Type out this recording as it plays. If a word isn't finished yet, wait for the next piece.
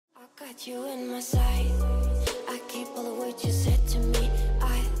Got you in my sight. I keep all the words you said to me.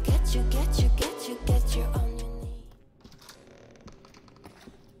 I get you, get you, get you, get you on your knee.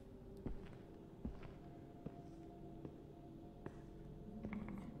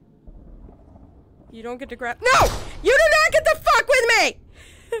 You don't get to grab— No! You do not get to fuck with me!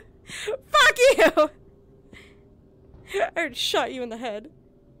 Fuck you! I already shot you in the head.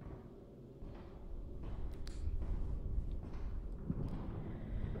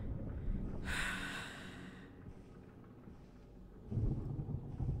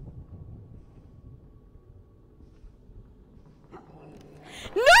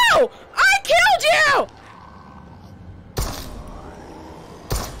 No! I killed you!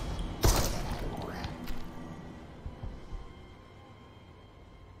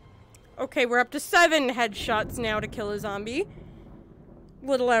 Okay, we're up to 7 headshots now to kill a zombie.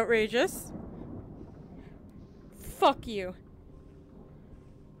 Little outrageous. Fuck you.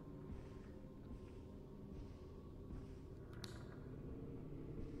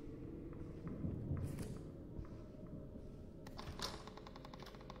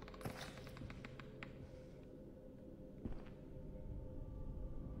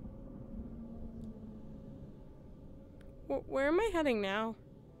 Where am I heading now?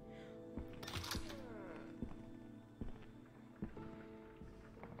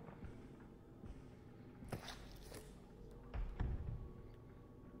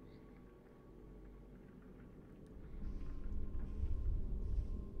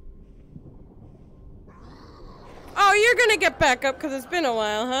 Oh, you're gonna get back up because it's been a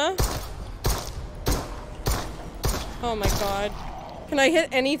while, huh? Oh my god. Can I hit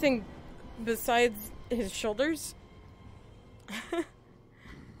anything besides his shoulders?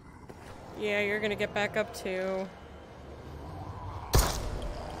 Yeah, you're gonna get back up too.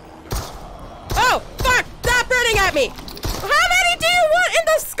 Oh, fuck! Stop running at me! How many do you want in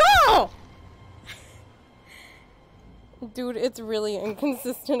the skull? Dude, it's really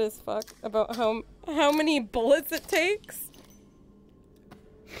inconsistent as fuck about how many bullets it takes.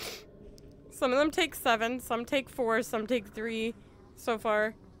 Some of them take 7, some take 4, some take 3 so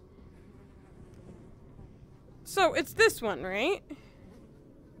far. So it's this one, right?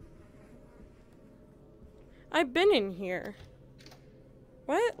 I've been in here.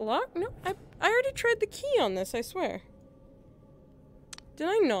 What? Lock? No, I already tried the key on this, I swear. Did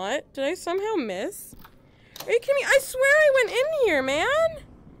I not? Did I somehow miss? Are you kidding me? I swear I went in here, man!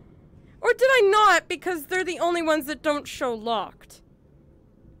 Or did I not, because they're the only ones that don't show locked?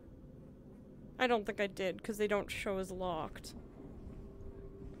 I don't think I did, because they don't show as locked.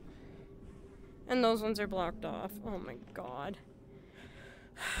 And those ones are blocked off. Oh my god.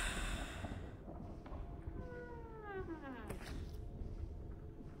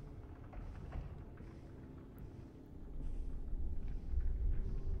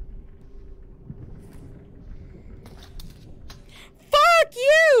 Fuck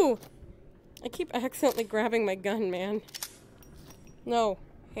you! I keep accidentally grabbing my gun, man. No.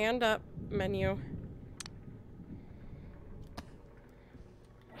 Hand up menu.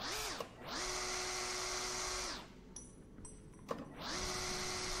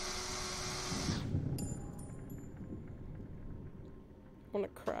 I wanna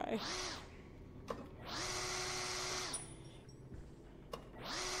cry.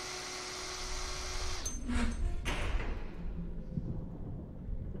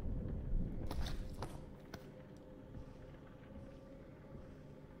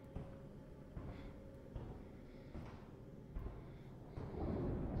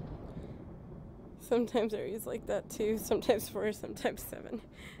 Sometimes Aries like that too. Sometimes 4, sometimes 7.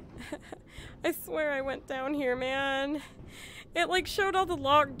 I swear I went down here, man. It like showed all the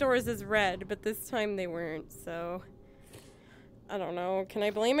locked doors as red, but this time they weren't, so I don't know. Can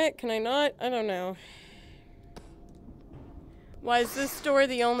I blame it? Can I not? I don't know. Why is this door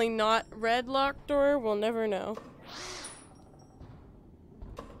the only not red locked door? We'll never know.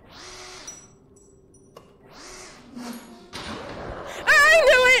 I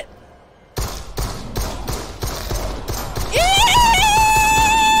knew it!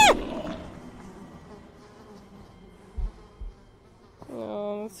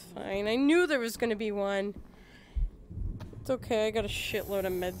 Oh, that's fine. I knew there was gonna be one. It's okay, I got a shitload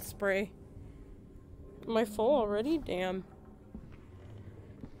of med spray. Am I full already? Damn.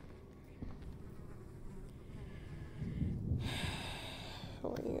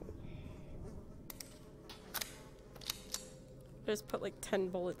 Wait. I just put like 10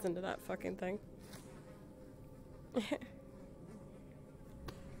 bullets into that fucking thing.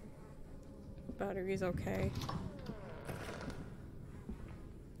 Battery's okay.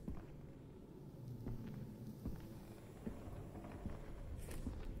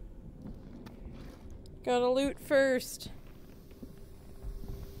 Gotta loot first.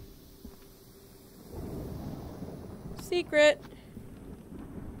 Secret.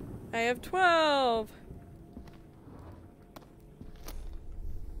 I have 12.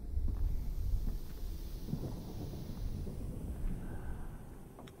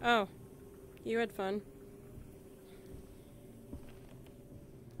 Oh, you had fun.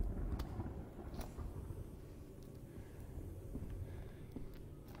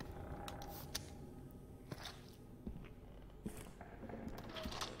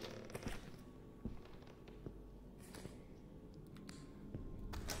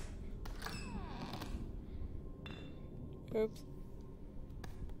 Oops.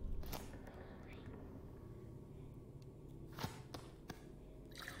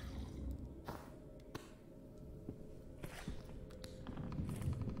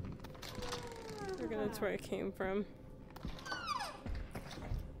 Okay, that's where I came from.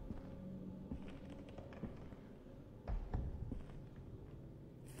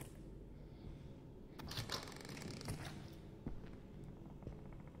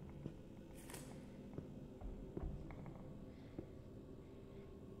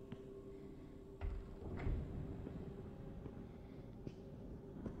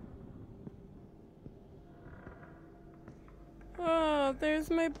 Oh, there's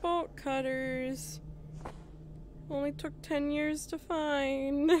my bolt cutters. Only took 10 years to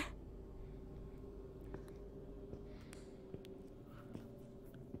find.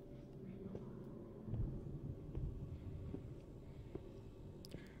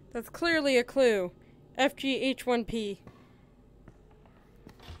 That's clearly a clue. FGH1P.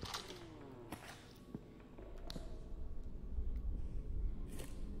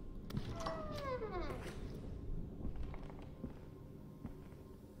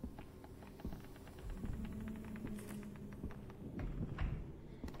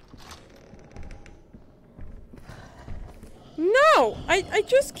 No! I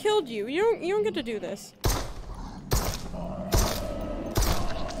just killed you. You don't get to do this.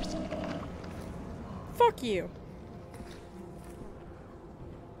 Fuck you.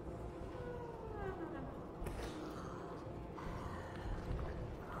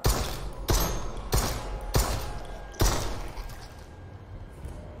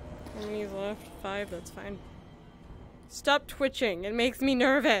 How many is left? 5, that's fine. Stop twitching. It makes me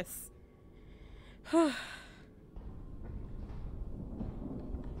nervous.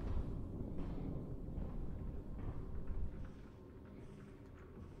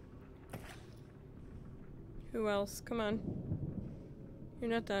 Who else? Come on. You're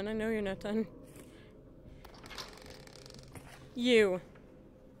not done. I know you're not done. You.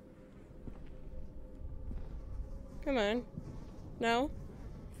 Come on. No?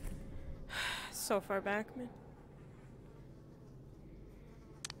 So far back, man.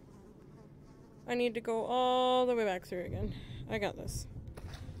 I need to go all the way back through again. I got this.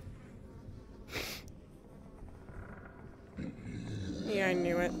 Yeah, I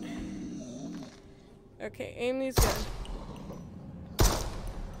knew it. Okay, aim these guns.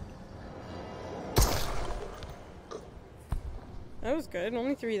 That was good.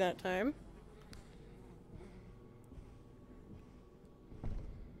 Only 3 that time.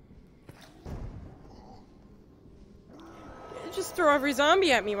 Just throw every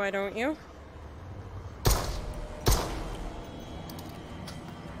zombie at me, why don't you?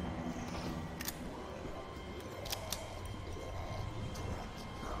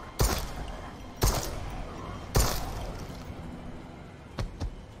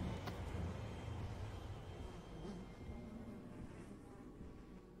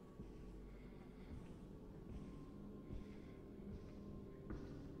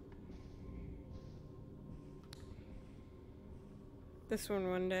 This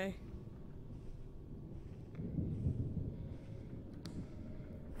one day.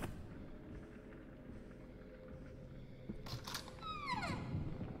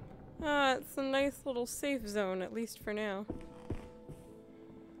 Ah, it's a nice little safe zone, at least for now.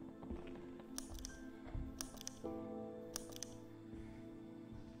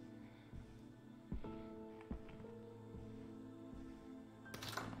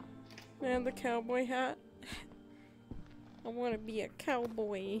 And the cowboy hat. I want to be a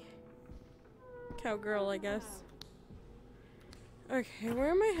cowboy. Cowgirl, I guess. Okay,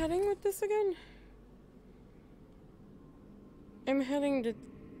 where am I heading with this again? I'm heading to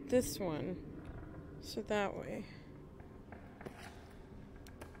this one. So that way.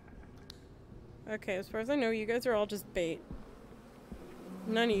 Okay, as far as I know, you guys are all just bait.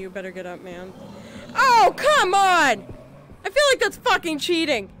 None of you better get up, man. Oh, come on! I feel like that's fucking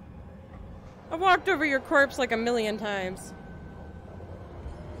cheating! I walked over your corpse like a million times.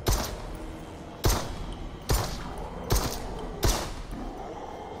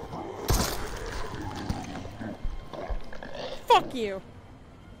 Fuck you!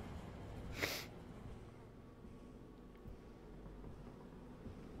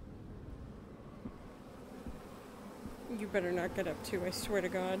 You better not get up too, I swear to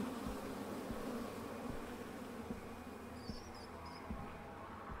God.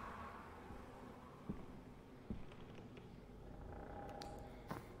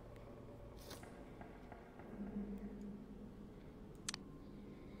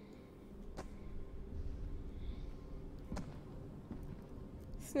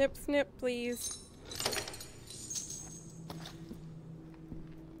 Snip, snip, please.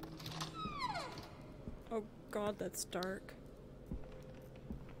 Oh God, that's dark.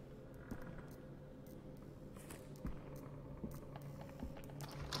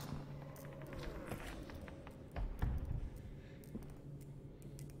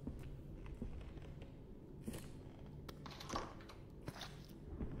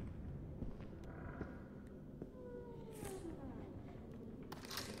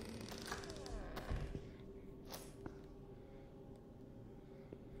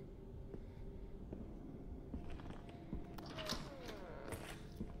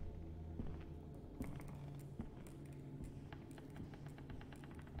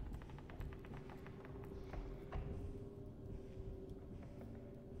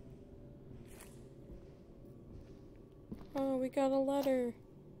 Oh, we got a letter.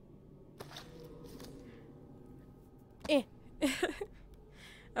 Eh.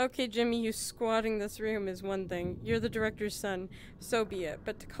 Okay, Jimmy, you squatting this room is one thing. You're the director's son, so be it.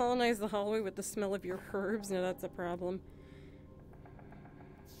 But to colonize the hallway with the smell of your herbs, now that's a problem.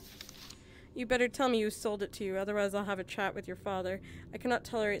 You better tell me who sold it to you, otherwise I'll have a chat with your father. I cannot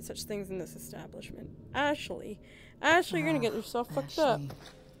tolerate such things in this establishment. Ashley. Ashley, you're gonna get yourself fucked up.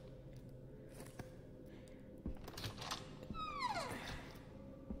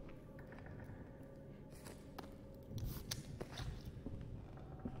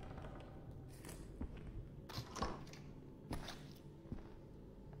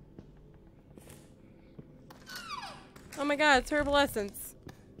 Oh my God, it's herbal essence.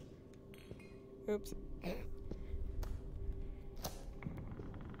 Oops.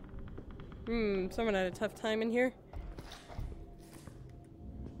 Someone had a tough time in here.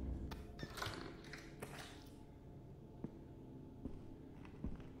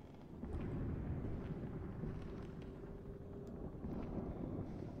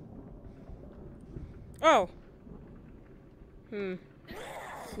 Oh.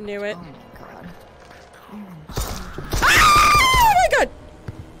 Knew it. Oh my God!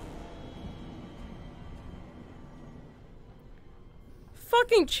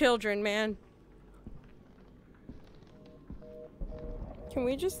 Fucking children, man. Can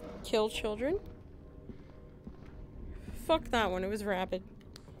we just kill children? Fuck that one, it was rabid.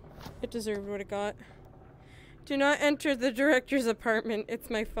 It deserved what it got. Do not enter the director's apartment. It's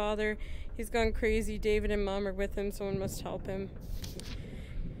my father. He's gone crazy. David and Mom are with him. Someone must help him.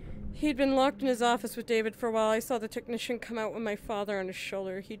 He'd been locked in his office with David for a while. I saw the technician come out with my father on his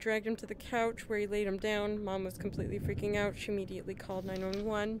shoulder. He dragged him to the couch where he laid him down. Mom was completely freaking out. She immediately called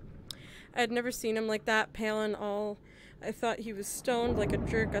 911. I had never seen him like that, pale and all. I thought he was stoned like a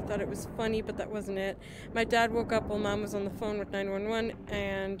jerk. I thought it was funny, but that wasn't it. My dad woke up while Mom was on the phone with 911,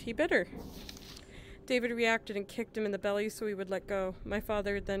 and he bit her. David reacted and kicked him in the belly so he would let go. My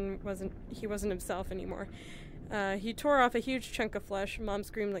father then wasn't himself anymore. He tore off a huge chunk of flesh. Mom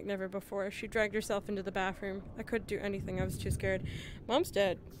screamed like never before. She dragged herself into the bathroom. I couldn't do anything. I was too scared. Mom's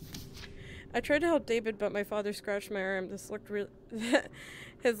dead. I tried to help David, but my father scratched my arm. His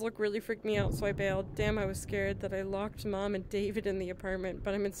look really freaked me out, so I bailed. Damn, I was scared that I locked Mom and David in the apartment,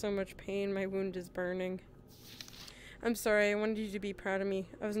 but I'm in so much pain. My wound is burning. I'm sorry. I wanted you to be proud of me.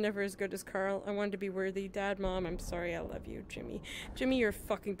 I was never as good as Carl. I wanted to be worthy. Dad, Mom, I'm sorry. I love you. Jimmy. Jimmy, you're a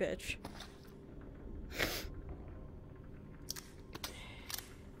fucking bitch.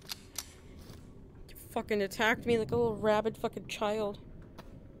 You fucking attacked me like a little rabid fucking child.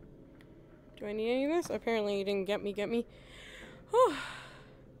 Do I need any of this? Apparently you didn't get me. Oh.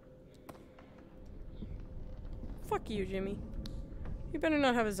 Fuck you, Jimmy. You better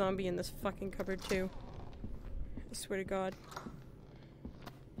not have a zombie in this fucking cupboard, too. I swear to God.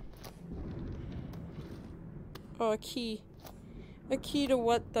 Oh, a key. A key to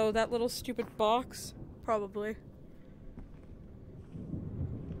what, though? That little stupid box? Probably.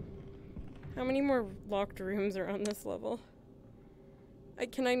 How many more locked rooms are on this level?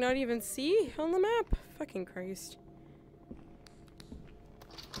 Can I not even see on the map? Fucking Christ.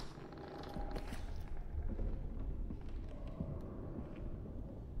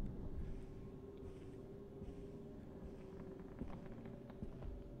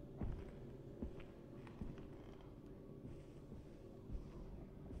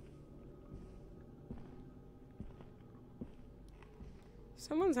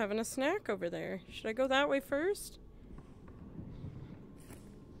 Someone's having a snack over there. Should I go that way first?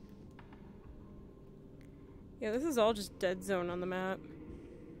 Yeah, this is all just dead zone on the map.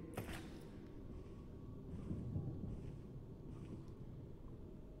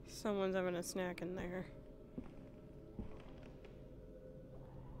 Someone's having a snack in there.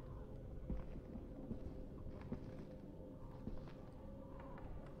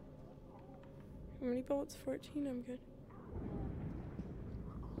 How many bullets? 14? I'm good.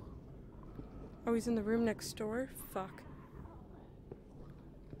 Oh, he's in the room next door? Fuck.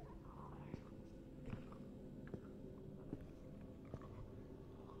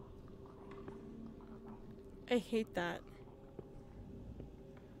 I hate that.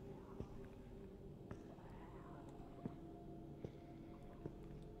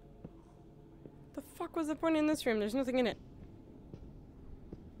 The fuck was the point in this room? There's nothing in it.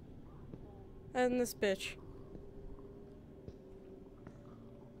 And this bitch.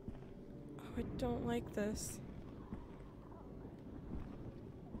 Oh, I don't like this.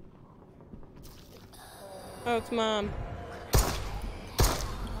 Oh, it's Mom.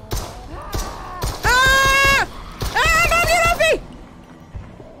 Ah! Ah! Mom, get off me!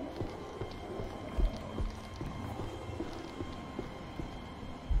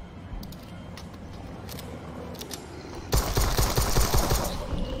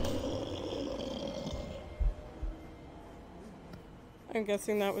 I'm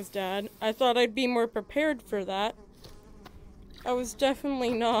guessing that was Dad. I thought I'd be more prepared for that. I was definitely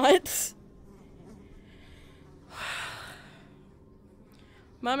not.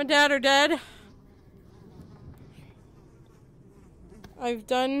 Mom and Dad are dead. I've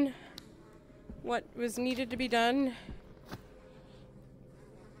done what was needed to be done.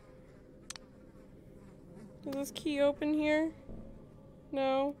 Does this key open here?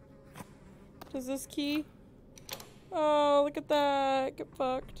 No. Does this key? Oh, look at that. Get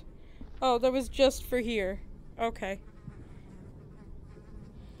fucked. Oh, that was just for here. Okay.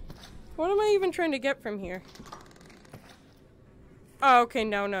 What am I even trying to get from here? Oh, okay.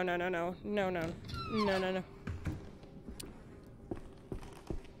 No, no, no, no, no. No, no. No, no, no.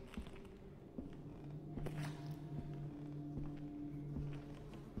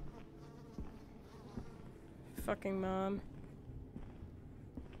 Fucking Mom.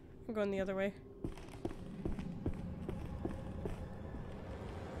 I'm going the other way.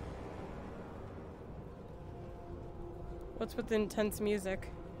 What's with the intense music?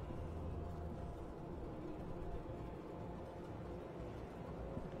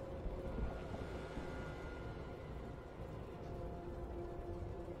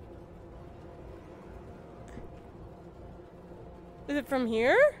 Is it from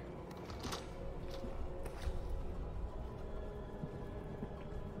here?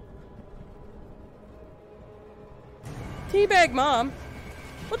 Teabag Mom.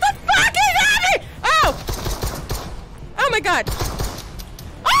 What the fuck is happening? Oh! Oh my god!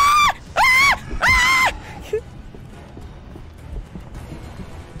 Ah! Ah! Ah!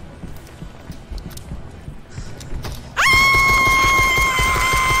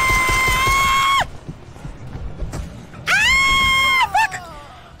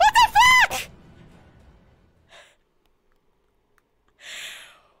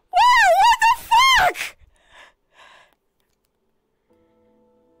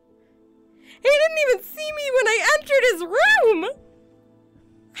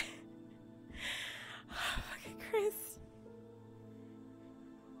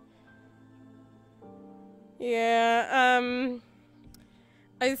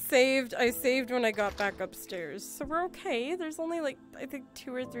 I saved when I got back upstairs, so we're okay. There's only like, I think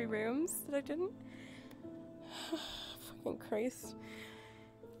 2 or 3 rooms that I didn't. Fucking Christ.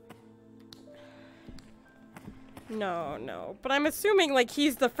 No, no. But I'm assuming like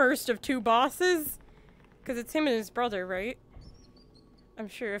he's the first of 2 bosses. Because it's him and his brother, right? I'm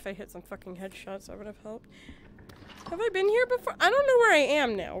sure if I hit some fucking headshots that would have helped. Have I been here before? I don't know where I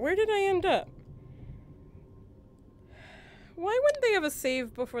am now. Where did I end up? Why wouldn't they have a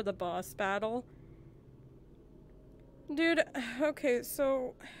save before the boss battle? Dude, okay,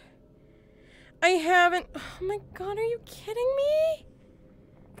 so... I haven't... Oh my god, are you kidding me?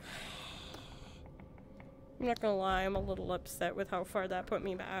 I'm not gonna lie, I'm a little upset with how far that put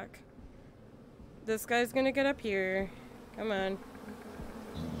me back. This guy's gonna get up here. Come on.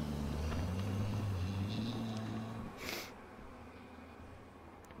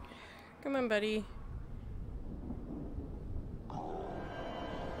 Come on, buddy.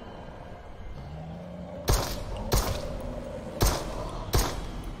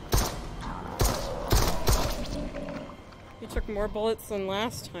 You took more bullets than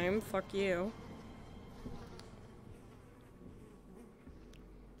last time. Fuck you.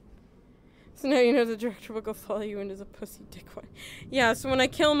 So now you know the director will go follow you into the pussy dickwad. Yeah, so when I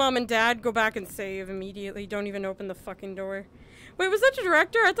kill mom and dad, go back and save immediately. Don't even open the fucking door. Wait, was that the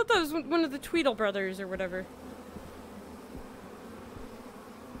director? I thought that was one of the Tweedle brothers or whatever.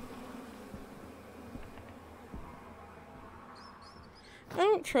 I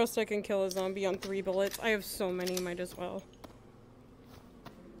don't trust I can kill a zombie on 3 bullets. I have so many, might as well.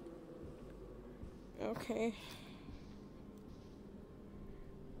 Okay.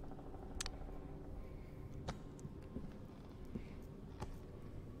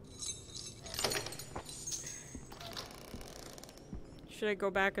 Should I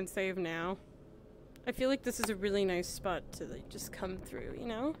go back and save now? I feel like this is a really nice spot to like just come through, you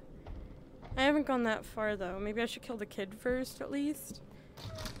know? I haven't gone that far though. Maybe I should kill the kid first at least.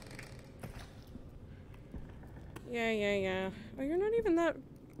 Yeah. Oh, you're not even that...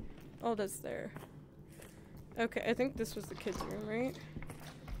 Oh, that's there. Okay, I think this was the kids' room, right?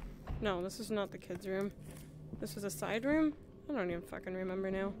 No, this is not the kids' room. This was a side room? I don't even fucking remember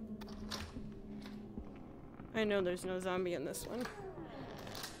now. I know there's no zombie in this one.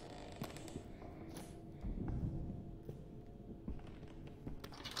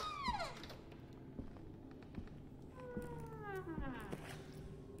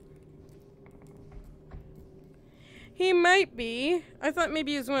 He might be. I thought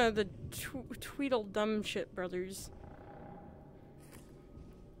maybe he was one of the Tweedle dumb shit brothers.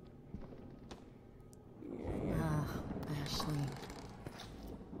 Ashley.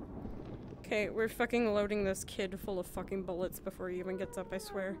 Okay, we're fucking loading this kid full of fucking bullets before he even gets up, I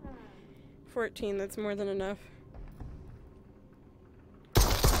swear. 14, that's more than enough.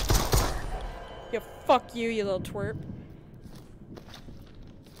 Yeah, fuck you, you little twerp.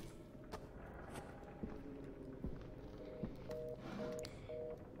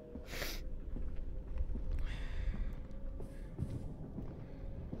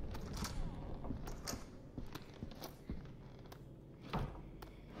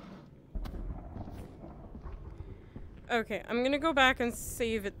 Okay, I'm gonna go back and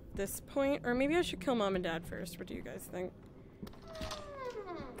save at this point, or maybe I should kill mom and dad first. What do you guys think?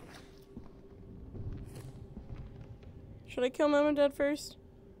 Should I kill mom and dad first?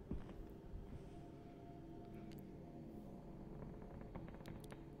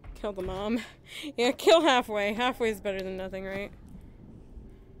 Kill the mom. Yeah, kill halfway. Halfway is better than nothing, right?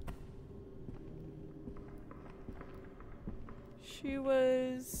 She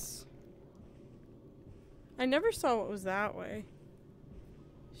was... I never saw what was that way.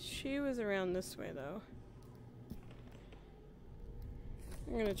 She was around this way, though.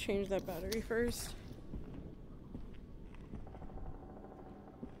 I'm gonna change that battery first.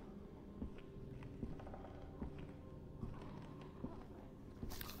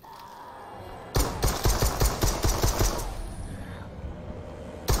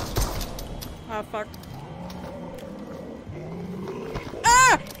 Ah, fuck.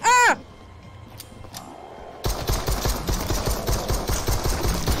 Ah! Ah!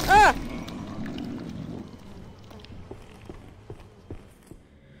 Ah!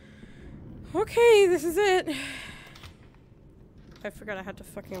 Okay, this is it. I forgot I had to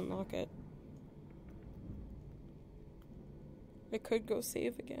fucking unlock it. I could go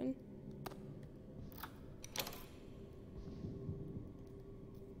save again.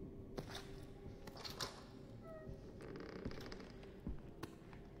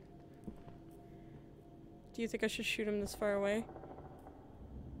 Do you think I should shoot him this far away?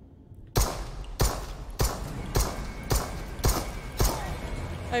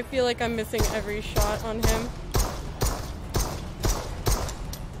 I feel like I'm missing every shot on him.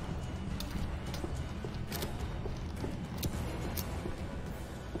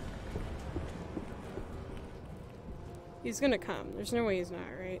 He's gonna come. There's no way he's not,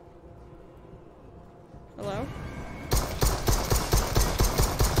 right? Hello?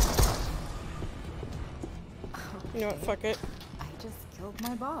 You know what? Fuck it. I just killed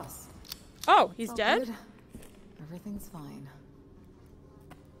my boss. Oh, he's All dead? good. Everything's fine.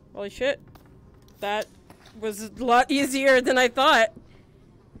 Holy shit. That was a lot easier than I thought.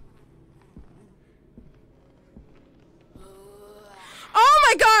 Oh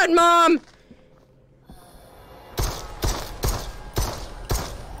my god, Mom!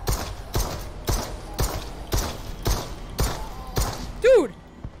 Dude!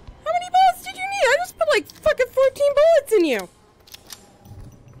 How many bullets did you need? I just put like fucking 14 bullets in you!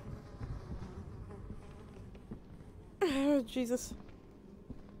 Oh, Jesus.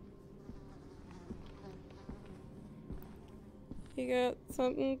 You got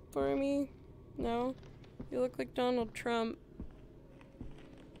something for me? No? You look like Donald Trump.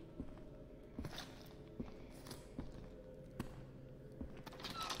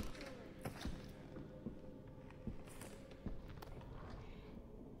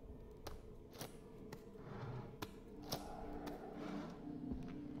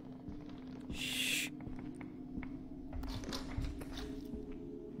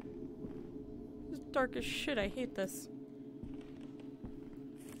 dark as shit. I hate this.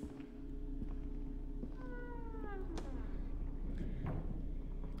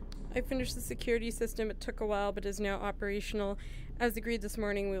 I finished the security system. It took a while, but is now operational. As agreed this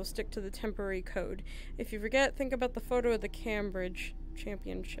morning, we will stick to the temporary code. If you forget, think about the photo of the Cambridge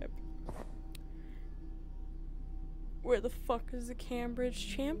Championship. Where the fuck is the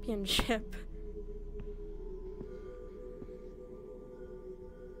Cambridge Championship?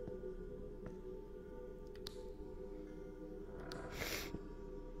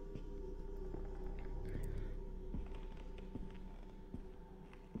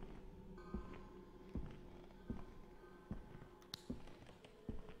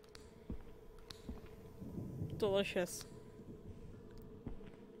 Delicious.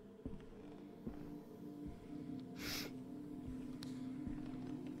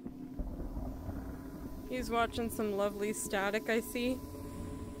 He's watching some lovely static, I see.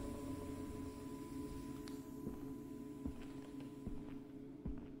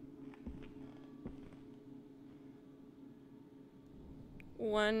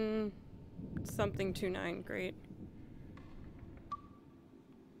 One something 29, great.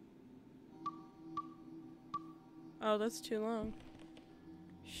 Oh, that's too long.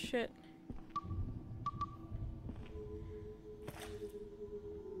 Shit.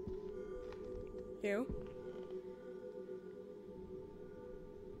 You?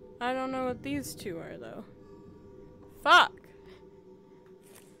 I don't know what these two are, though. Fuck!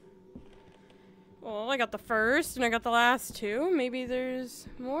 Well, I got the first, and I got the last two. Maybe there's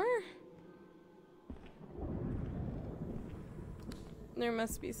more? There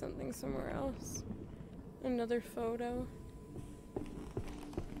must be something somewhere else. Another photo.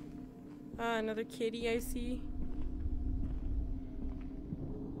 Ah, another kitty I see.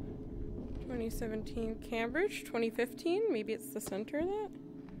 2017 Cambridge, 2015? Maybe it's the center of that?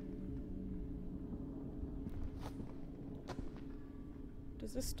 What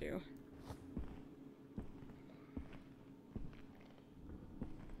does this do?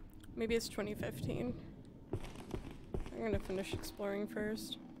 Maybe it's 2015. I'm gonna finish exploring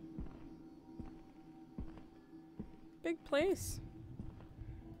first. Big place.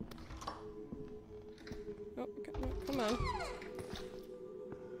 Oh, come on.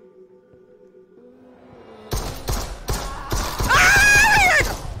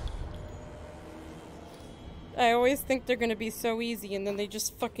 Ah! I always think they're gonna be so easy, and then they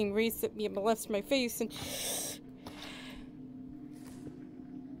just fucking race at me and molest my face, and...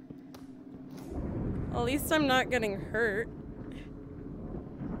 At least I'm not getting hurt.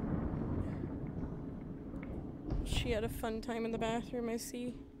 She had a fun time in the bathroom, I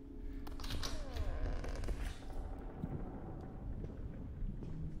see.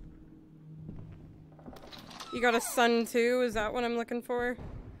 You got a son too? Is that what I'm looking for?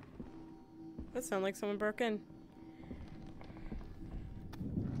 That sounds like someone broke in.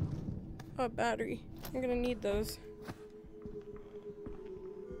 Oh, battery. I'm gonna need those.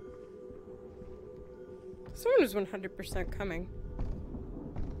 Someone is 100% coming.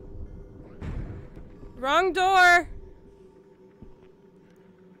 Wrong door!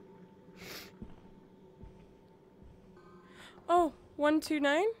 Oh,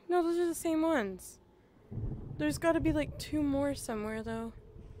 129? No, those are the same ones. There's gotta be like two more somewhere though.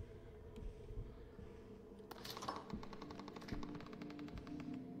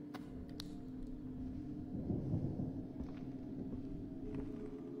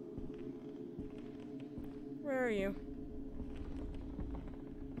 Where are you?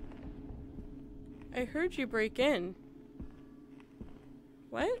 I heard you break in.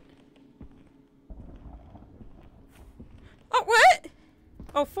 What? Oh, what?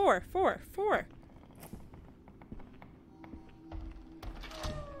 Oh, four.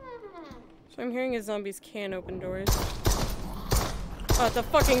 So I'm hearing is zombies can open doors. Oh, it's a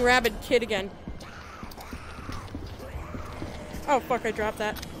fucking rabid kid again. Oh, fuck, I dropped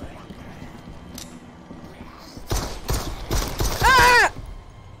that. Ah!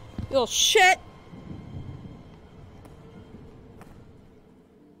 You little shit!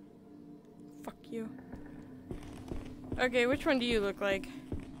 Fuck you. Okay, which one do you look like?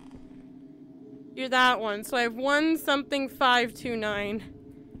 You're that one. So I have 1 something 529.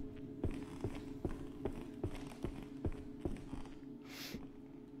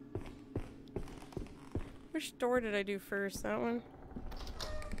 Which door did I do first? That one?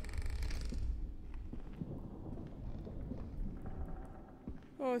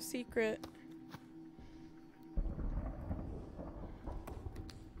 Oh, a secret.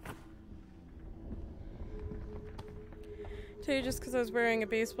 Today, just because I was wearing a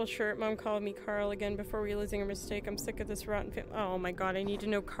baseball shirt, Mom called me Carl again before realizing her mistake. I'm sick of this rotten oh my god, I need to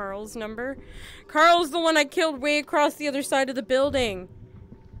know Carl's number. Carl's the one I killed way across the other side of the building.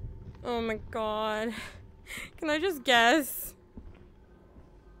 Oh my god. Can I just guess?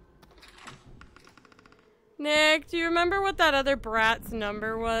 Nick, do you remember what that other brat's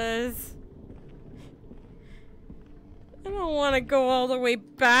number was? I don't want to go all the way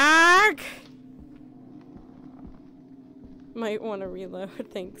back. Might want to reload.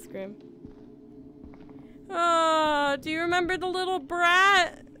 Thanks, Grim. Oh, do you remember the little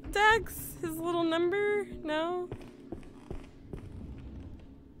brat, Dex? His little number? No?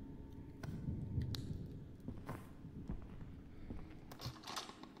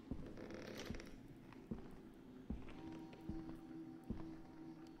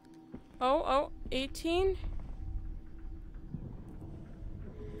 Oh, 18?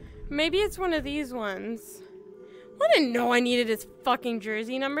 Maybe it's one of these ones. I didn't know I needed his fucking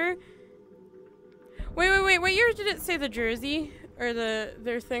jersey number. Wait. What year did it say the jersey or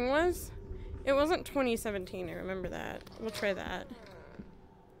their thing was? It wasn't 2017. I remember that. We'll try that.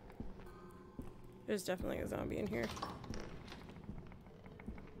 There's definitely a zombie in here.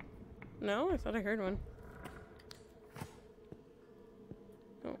 No, I thought I heard one.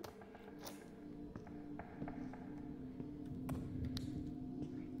 Oh.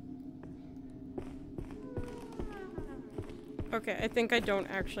 Okay, I think I don't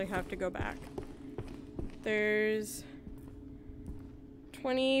actually have to go back. There's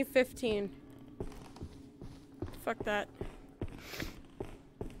 2015. Fuck that.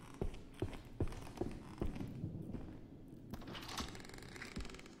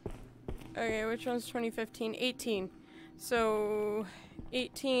 Okay, which one's 2015? 18. So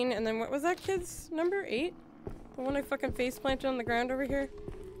 18, and then what was that kid's number? 8? The one I fucking face planted on the ground over here?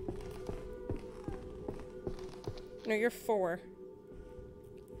 No, you're 4.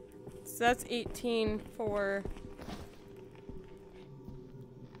 So that's 18 for...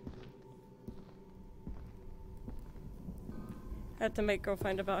 I had to go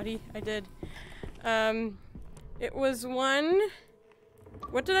find a body. I did. It was one...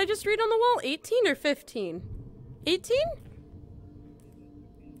 What did I just read on the wall? 18 or 15? 18?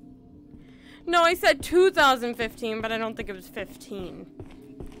 No, I said 2015, but I don't think it was 15.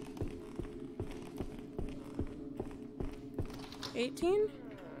 18?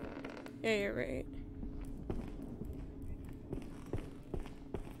 Yeah, you're right.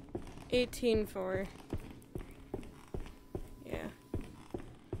 18 for... Yeah.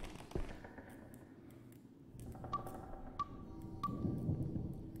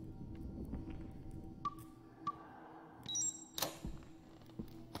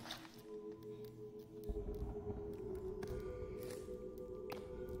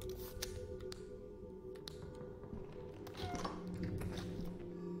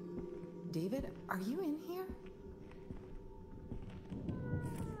 David, are you in here?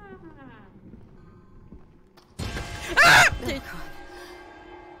 Ah! Oh, God.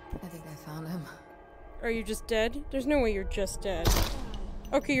 I think I found him. Are you just dead? There's no way you're just dead.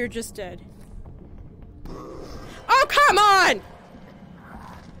 Okay, you're just dead. Oh, come on!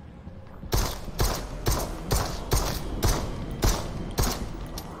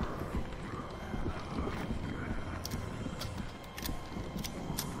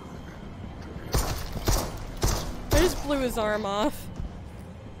 I just blew his arm off.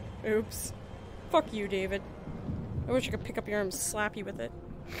 Oops. Fuck you, David. I wish I could pick up your arm and slap you with it.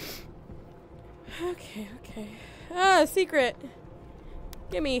 Okay. Ah, secret.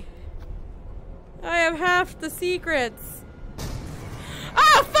 Gimme. I have half the secrets.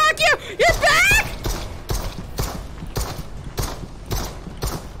 Oh, fuck you! You're back!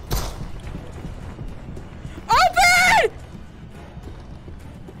 Open!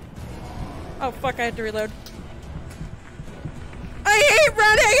 Oh, fuck, I had to reload. I hate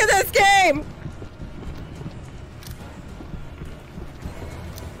running in this game!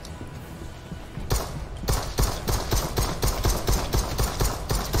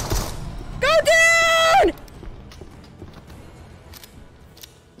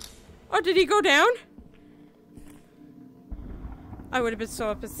 Did he go down? I would have been so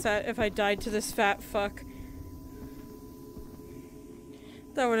upset if I died to this fat fuck.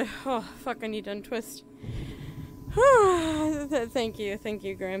 That would have... Oh, fuck, I need to untwist. Thank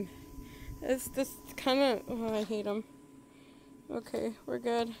you, Graham. It's this kind of... Oh, I hate him. Okay, we're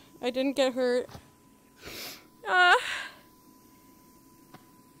good. I didn't get hurt.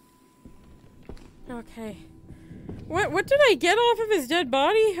 Okay. What did I get off of his dead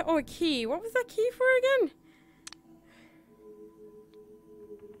body? Oh, a key. What was that key for again?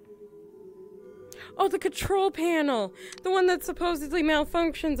 Oh, the control panel! The one that supposedly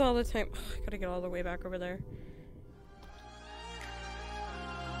malfunctions all the time. Ugh, I gotta get all the way back over there.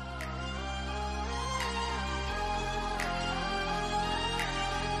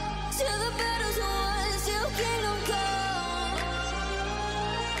 To the